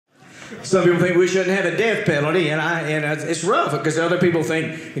Some people think we shouldn't have a death penalty, and it's rough because other people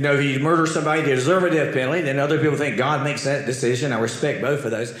think, you know, if you murder somebody, they deserve a death penalty. Then other people think God makes that decision. I respect both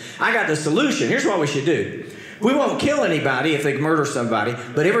of those. I got the solution. Here's what we should do. We won't kill anybody if they murder somebody,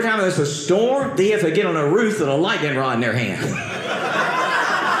 but every time there's a storm, they have to get on a roof with a lightning rod in their hand.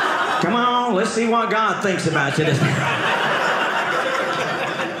 Come on, let's see what God thinks about you.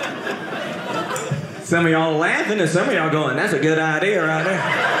 Some of y'all laughing and some of y'all going, that's a good idea right there.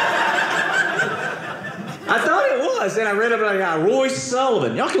 I thought it was. Then I read about a guy, Royce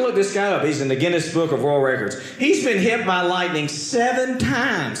Sullivan. Y'all can look this guy up. He's in the Guinness Book of World Records. He's been hit by lightning 7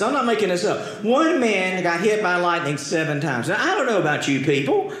 times. I'm not making this up. One man got hit by lightning 7 times. Now, I don't know about you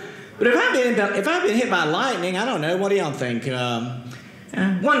people, but if I've been hit by lightning, I don't know. What do y'all think?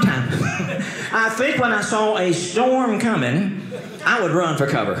 One time. I think when I saw a storm coming, I would run for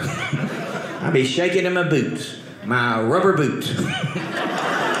cover. I'd be shaking in my boots, my rubber boots.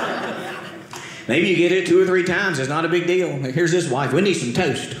 Maybe you get it 2 or 3 times. It's not a big deal. Here's his wife. We need some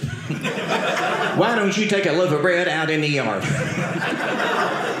toast. Why don't you take a loaf of bread out in the yard?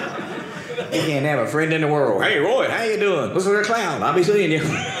 You can't have a friend in the world. Hey, Roy, how you doing? Listen to the cloud. I'll be seeing you.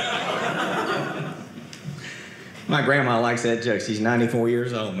 My grandma likes that joke. She's 94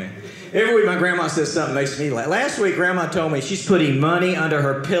 years old, man. Every week my grandma says something that makes me laugh. Last week, Grandma told me she's putting money under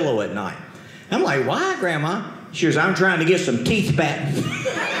her pillow at night. I'm like, why, Grandma? She goes, I'm trying to get some teeth back.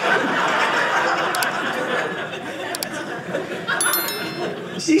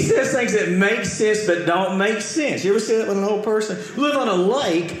 She says things that make sense but don't make sense. You ever say that with an old person? We live on a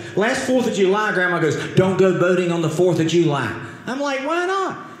lake. Last 4th of July, Grandma goes, don't go boating on the 4th of July. I'm like, why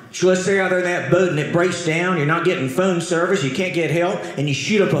not? So let's say out there in that boat and it breaks down, you're not getting phone service, you can't get help, and you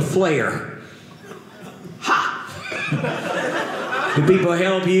shoot up a flare. Ha! Do people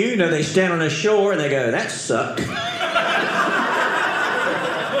help you? You know, they stand on the shore and they go, that sucked.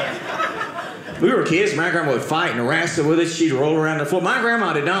 We were kids, my grandma would fight and wrestle with us. She'd roll around the floor. My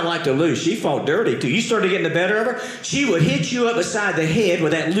grandma did not like to lose. She fought dirty, too. You started getting the better of her, she would hit you up beside the head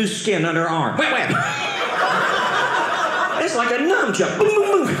with that loose skin under her arm. Wham, wham. It's like a nunchuck. Boom,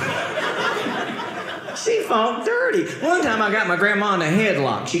 boom, boom. She fought dirty. One time I got my grandma in a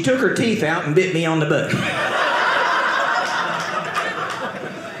headlock. She took her teeth out and bit me on the butt.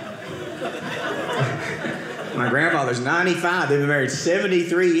 My grandfather's 95. They've been married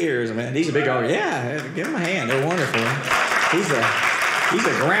 73 years. Man, he's a big old, yeah, give him a hand. They're wonderful. He's a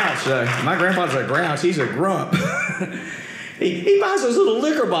grouch. My grandfather's a grouch. He's a grump. He buys those little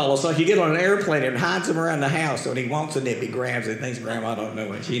liquor bottles like you get on an airplane and hides them around the house. So when he wants a nip, he grabs it and thinks Grandma don't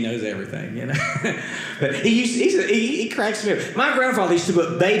know it. She knows everything, you know. But he cracks me up. My grandfather used to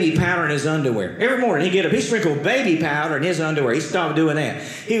put baby powder in his underwear. Every morning he'd get up, he sprinkled baby powder in his underwear. He stopped doing that.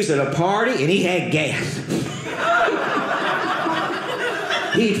 He was at a party and he had gas.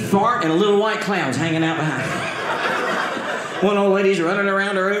 He'd fart and a little white cloud's hanging out behind him. One old lady's running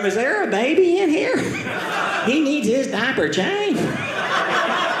around the room. Is there a baby in here? He needs his diaper changed.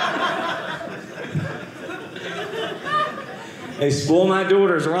 They spoil my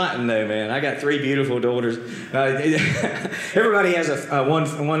daughters rotten, though, man. I got 3 beautiful daughters. Everybody has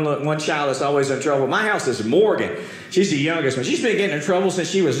one child that's always in trouble. My house is Morgan. She's the youngest one. She's been getting in trouble since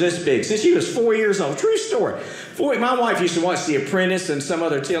she was this big, since she was 4 years old. True story. My wife used to watch The Apprentice and some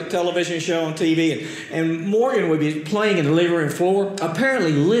other television show on TV, and Morgan would be playing in the living room floor,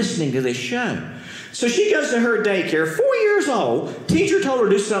 apparently listening to this show. So she goes to her daycare, 4 years old. Teacher told her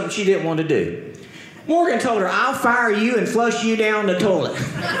to do something she didn't want to do. Morgan told her, I'll fire you and flush you down the toilet.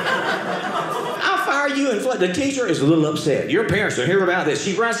 I'll fire you and flush. The teacher is a little upset. Your parents will hear about this.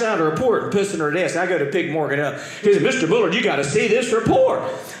 She writes out a report and puts it in her desk. I go to pick Morgan up. He says, Mr. Bullard, you got to see this report.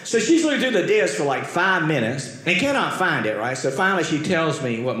 So she's looking through the desk for like 5 minutes and cannot find it, right? So finally she tells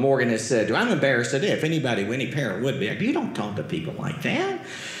me what Morgan has said to her. I'm embarrassed to death. Any parent would be. You don't talk to people like that.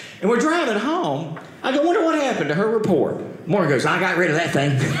 And we're driving home. I go, wonder what happened to her report. Morgan goes, I got rid of that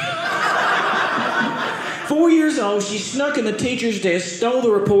thing. 4 years old, she snuck in the teacher's desk, stole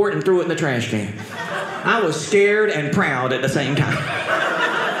the report, and threw it in the trash can. I was scared and proud at the same time.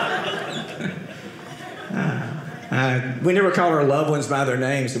 We never call our loved ones by their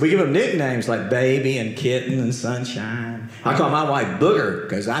names. We give them nicknames like Baby and Kitten and Sunshine. I call my wife Booger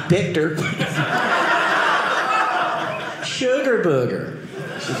because I picked her. Sugar Booger.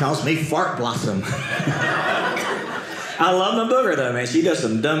 She calls me Fart Blossom. I love my Booger, though, man. She does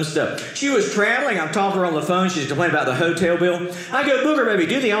some dumb stuff. She was traveling. I'm talking to her on the phone. She's complaining about the hotel bill. I go, Booger, baby,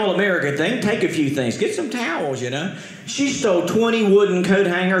 do the all-American thing. Take a few things. Get some towels, you know. She stole 20 wooden coat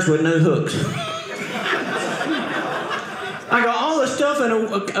hangers with no hooks. I go, all the stuff in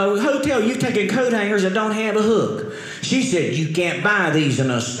a hotel, you've taken coat hangers that don't have a hook. She said, you can't buy these in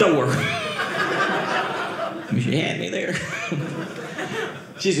a store. She had me there.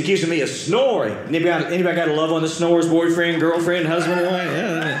 She's accusing me of snoring. Anybody got a loved one that snores? Boyfriend, girlfriend, husband,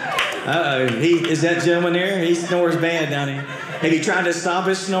 wife? Uh-oh. Is that gentleman there? He snores bad down here. Have you tried to stop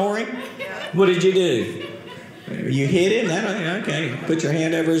his snoring? What did you do? You hit him? Okay. Put your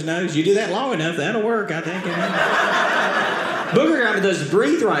hand over his nose. You do that long enough, that'll work, I think. Booger got those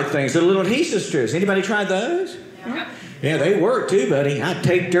breathe right things. They're little adhesive strips. Anybody tried those? Yeah, they work too, buddy. I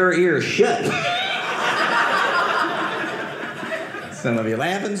taped their ears shut. Some of you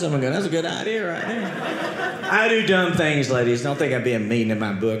laughing, some of you going, that's a good idea right there. I do dumb things, ladies. Don't think I'm being mean to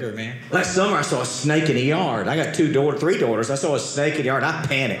my booger, man. Last summer, I saw a snake in the yard. I got three daughters. I saw a snake in the yard. I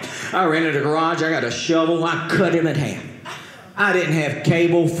panicked. I ran into the garage. I got a shovel. I cut him in half. I didn't have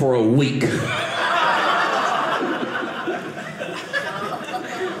cable for a week.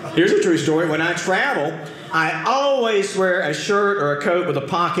 Here's a true story. When I travel, I always wear a shirt or a coat with a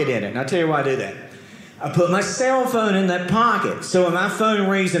pocket in it. And I'll tell you why I do that. I put my cell phone in that pocket. So when my phone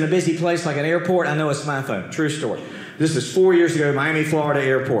rings in a busy place like an airport, I know it's my phone. True story. This is 4 years ago, Miami, Florida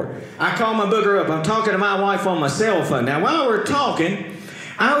airport. I call my booger up. I'm talking to my wife on my cell phone. Now, while we're talking,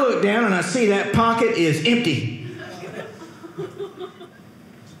 I look down and I see that pocket is empty.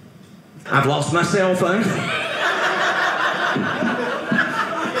 I've lost my cell phone.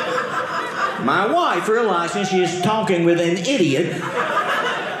 My wife, realizing she is talking with an idiot,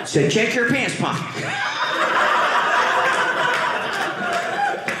 said, check your pants pocket.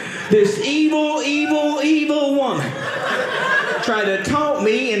 This evil, evil, evil woman tried to talk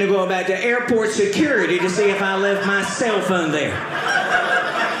me into going back to airport security to see if I left my cell phone there.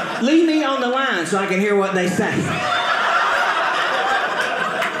 Leave me on the line so I can hear what they say.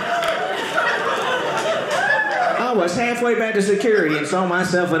 I was halfway back to security and saw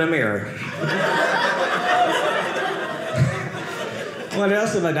myself in a mirror. What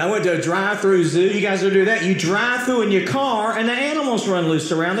else have I done? I went to a drive-through zoo. You guys ever do that? You drive through in your car and the animals run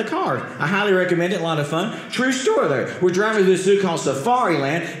loose around the car. I highly recommend it. A lot of fun. True story there. We're driving to this zoo called Safari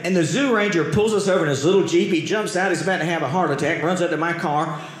Land, and the zoo ranger pulls us over in his little Jeep. He jumps out. He's about to have a heart attack. Runs up to my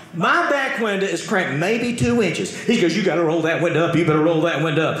car. My back window is cracked maybe 2 inches. He goes, you got to roll that window up. You better roll that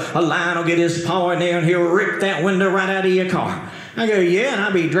window up. A lion will get his paw in there and he'll rip that window right out of your car. I go, yeah, and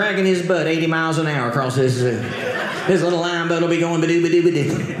I'll be dragging his butt 80 miles an hour across this zoo. His little lion butt will be going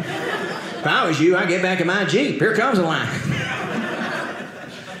ba-doo-ba-doo-ba-doo. If I was you, I'd get back in my Jeep. Here comes a lion.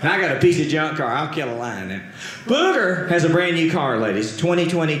 I got a piece of junk car. I'll kill a lion now. Booger has a brand new car, ladies.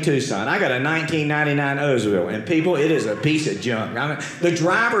 2020 Tucson. I got a 1999 Oldsmobile. And people, it is a piece of junk. I mean, the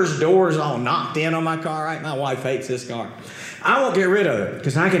driver's door is all knocked in on my car, right? My wife hates this car. I won't get rid of it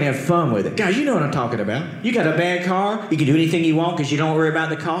because I can have fun with it. Guys, you know what I'm talking about. You got a bad car, you can do anything you want because you don't worry about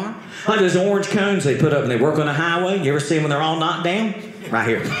the car. Like those orange cones they put up when they work on the highway. You ever see them when they're all knocked down? Right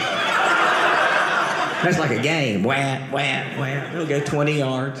here. That's like a game. Whap, whap, whap. It'll go 20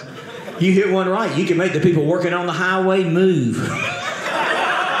 yards. You hit one right, you can make the people working on the highway move.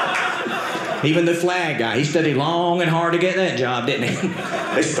 Even the flag guy, he studied long and hard to get that job, didn't he?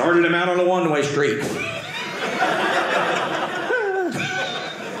 They started him out on a one-way street.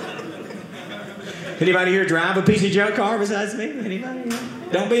 Anybody here drive a piece of junk car besides me? Anybody?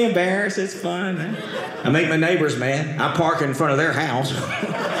 Don't be embarrassed. It's fun, man. I make my neighbors mad. I park in front of their house.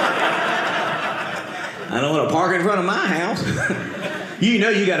 I don't want to park in front of my house. You know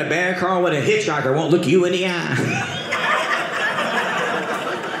you got a bad car when a hitchhiker won't look you in the eye.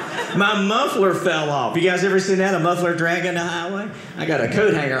 My muffler fell off. You guys ever seen that? A muffler dragging the highway? I got a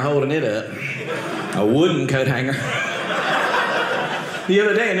coat hanger holding it up. A wooden coat hanger. The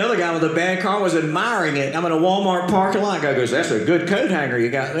other day, another guy with a bad car was admiring it. I'm in a Walmart parking lot. Guy goes, that's a good coat hanger you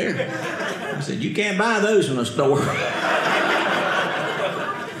got there. I said, you can't buy those in a store.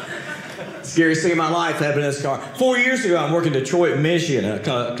 Scariest thing in my life happened in this car. 4 years ago, I'm working in Detroit, Michigan, a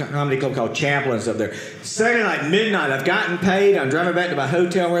comedy club called Chaplin's up there. Saturday night, midnight, I've gotten paid. I'm driving back to my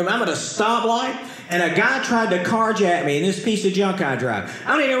hotel room. I'm at a stoplight, and a guy tried to carjack me in this piece of junk I drive.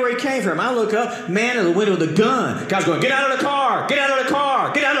 I don't even know where he came from. I look up, man in the window with a gun. Guy's going, get out of the car, get out of the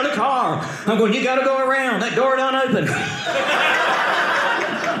car, get out of the car. I'm going, you got to go around. That door don't open.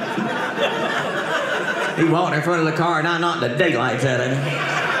 He walked in front of the car, and I knocked the daylights out of him.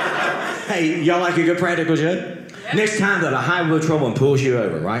 Hey, y'all like a good practical joke? Next time that a highway patrolman pulls you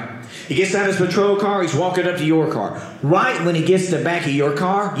over, right? He gets out of his patrol car, he's walking up to your car. Right when he gets to the back of your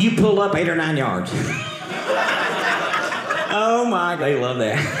car, you pull up 8 or 9 yards. Oh my, they love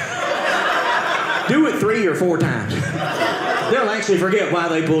that. Do it 3 or 4 times. They'll actually forget why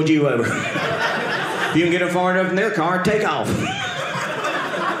they pulled you over. If you can get them far enough in their car, take off.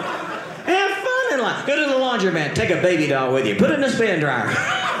 line. Go to the laundromat. Take a baby doll with you. Put it in the spin dryer.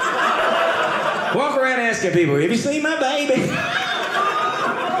 Walk around asking people, have you seen my baby?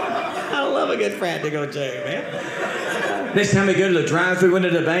 I love a good practical joke, man. Next time we go to the drive-thru into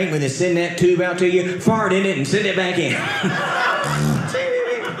the bank, when they send that tube out to you, fart in it and send it back in.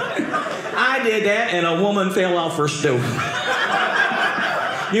 I did that, and a woman fell off her stool.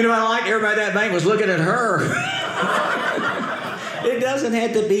 You know what I like? Everybody at that bank was looking at her. It doesn't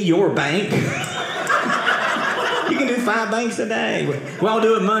have to be your bank. You can do 5 banks a day. We all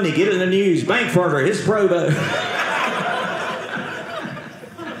do it Monday. Get it in the news. Bank farter, his probo.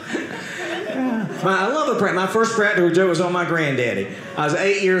 I love a prank. My first practical joke was on my granddaddy. I was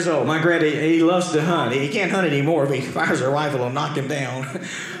 8 years old. My granddaddy, he loves to hunt. He can't hunt anymore. If he fires a rifle, it'll knock him down.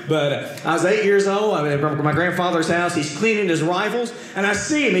 But I was 8 years old. I'm at my grandfather's house. He's cleaning his rifles, and I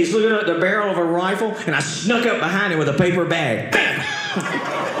see him. He's looking at the barrel of a rifle, and I snuck up behind him with a paper bag. Bam!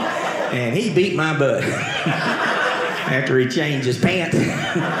 And he beat my butt after he changed his pants.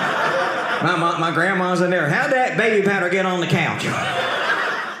 My grandma's in there. How'd that baby powder get on the couch?